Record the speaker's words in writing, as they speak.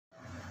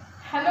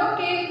Hello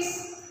kids,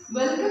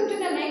 welcome to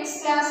the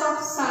next class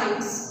of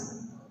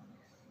science.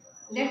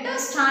 Let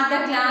us start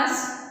the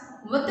class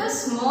with a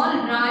small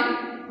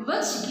rhyme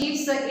which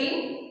gives the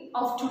aim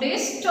of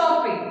today's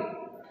topic.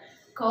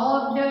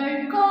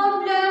 Cobbler,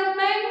 cobbler,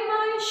 mend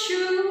my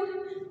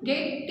shoe,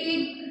 get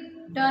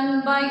it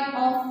done by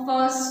of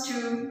us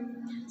two.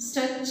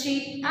 Stitch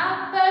it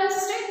up and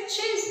stitch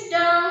it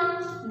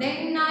down,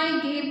 then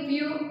I give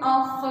you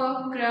half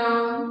a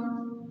crown.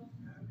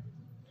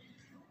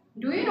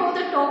 Do you know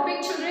the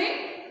topic, children?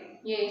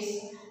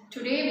 Yes.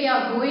 Today we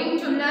are going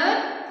to learn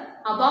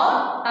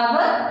about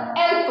our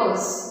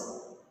helpers.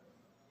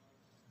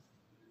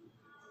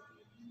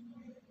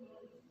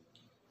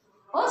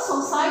 A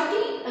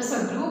society is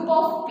a group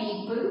of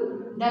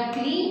people that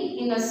live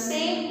in the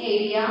same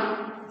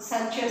area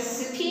such as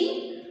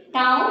city,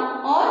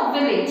 town or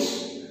village.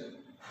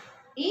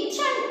 Each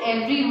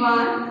and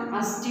everyone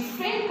has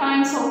different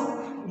kinds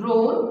of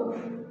role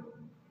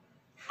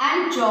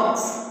and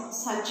jobs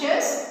such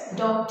as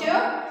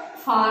doctor,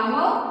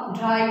 farmer,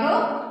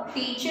 driver,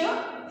 teacher,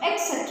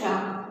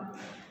 etc.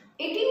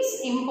 It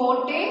is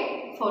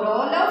important for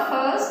all of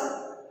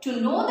us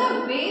to know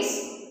the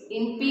ways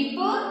in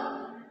people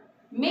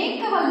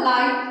make our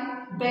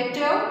life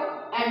better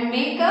and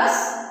make us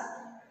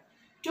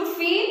to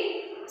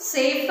feel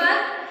safe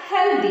and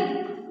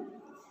healthy.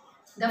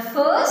 The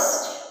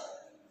first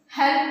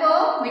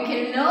helper we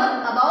can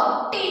learn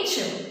about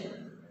teacher.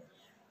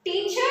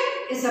 Teacher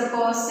is a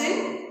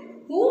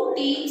person who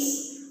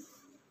teaches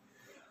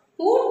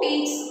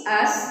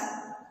us.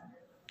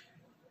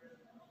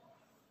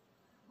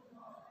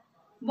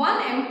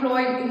 One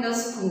employed in the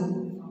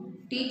school.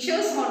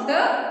 Teachers are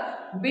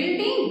the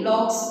building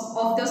blocks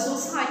of the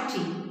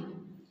society.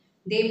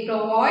 They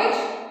provide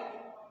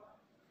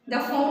the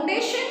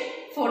foundation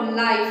for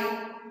life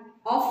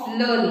of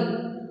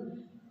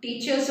learning.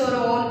 Teachers are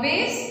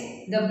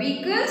always the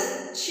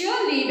biggest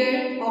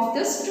cheerleader of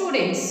the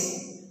students.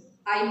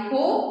 I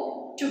hope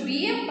to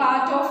be a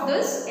part of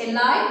this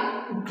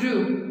allied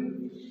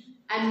group.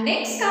 And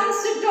next comes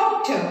the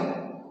doctor.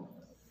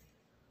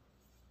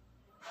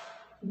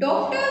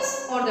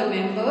 Doctors are the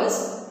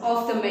members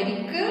of the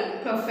medical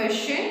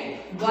profession,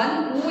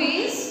 one who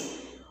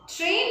is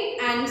trained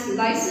and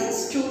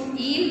licensed to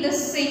heal the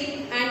sick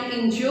and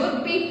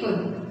injured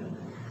people.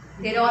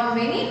 There are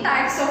many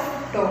types of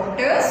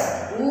doctors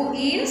who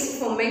heals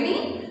for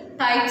many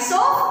types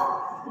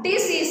of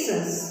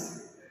diseases.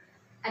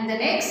 And the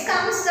next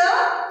comes the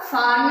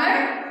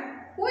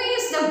farmer, who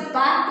is the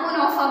backbone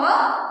of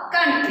our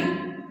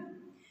country.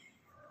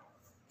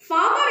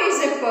 Farmer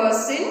is a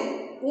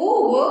person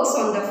who works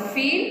on the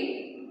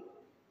field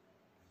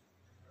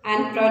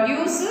and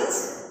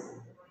produces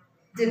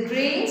the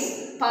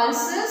grains,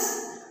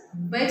 pulses,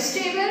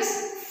 vegetables,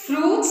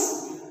 fruits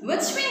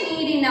which we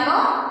need in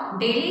our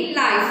daily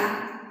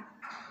life.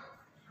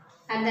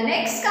 And the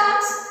next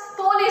comes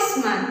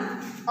policeman.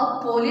 A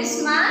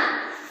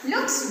policeman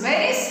looks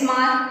very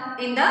smart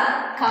in the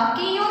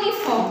khaki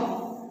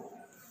uniform.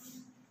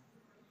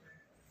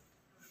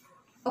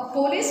 A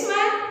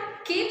policeman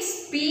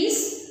keeps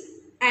peace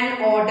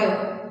and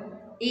order.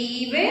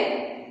 He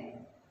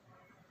even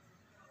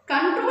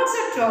controls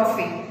the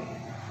traffic.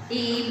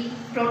 He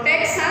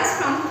protects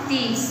us from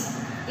thieves.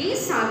 He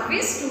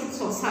service to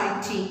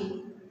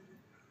society.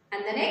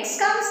 And the next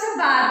comes the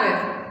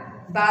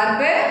barber.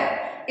 Barber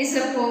is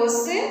a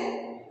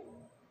person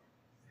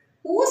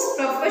whose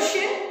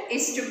profession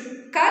is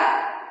to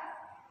cut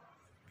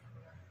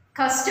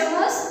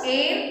customers'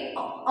 hair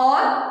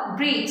or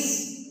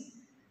braids.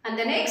 And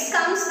the next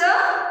comes the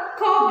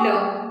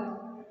cobbler.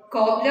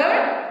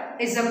 Cobbler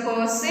is a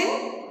person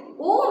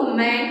who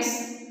mends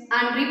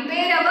and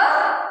repair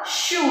our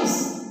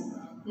shoes.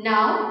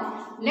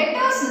 Now, let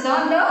us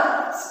learn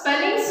the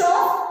spellings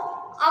of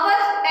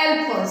our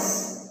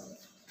helpers.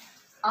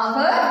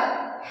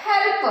 Our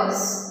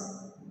helpers.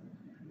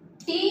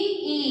 Teacher,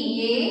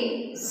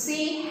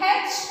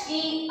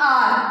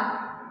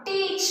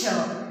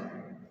 teacher.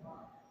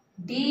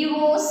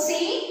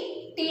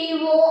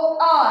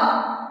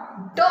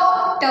 Doctor,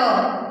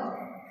 doctor.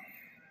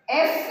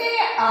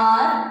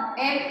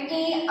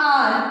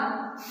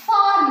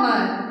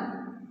 Farmer.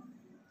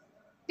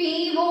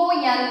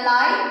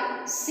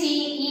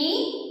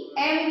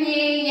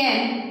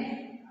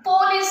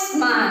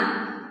 Policeman.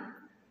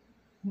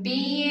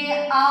 Barber.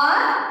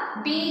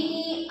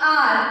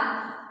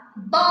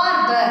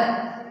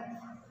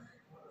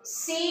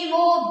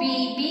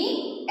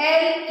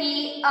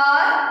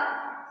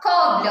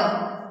 Cobbler.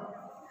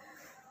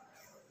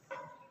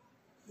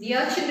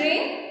 Dear children,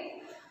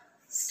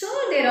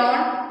 still there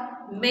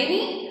are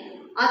many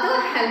other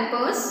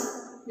helpers.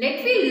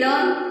 Let me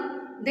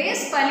learn their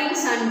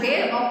spellings and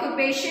their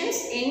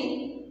occupations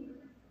in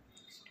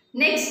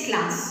next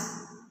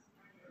class.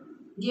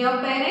 Dear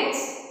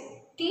parents,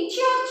 teach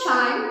your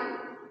child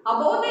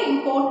about the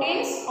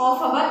importance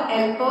of our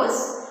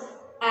helpers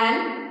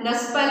and the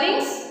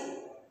spellings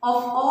of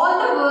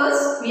all the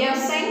words we have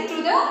sent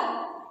to the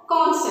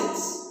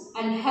concepts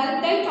and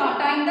help them to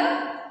attend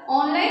the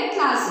online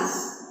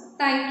classes.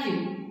 Thank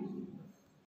you.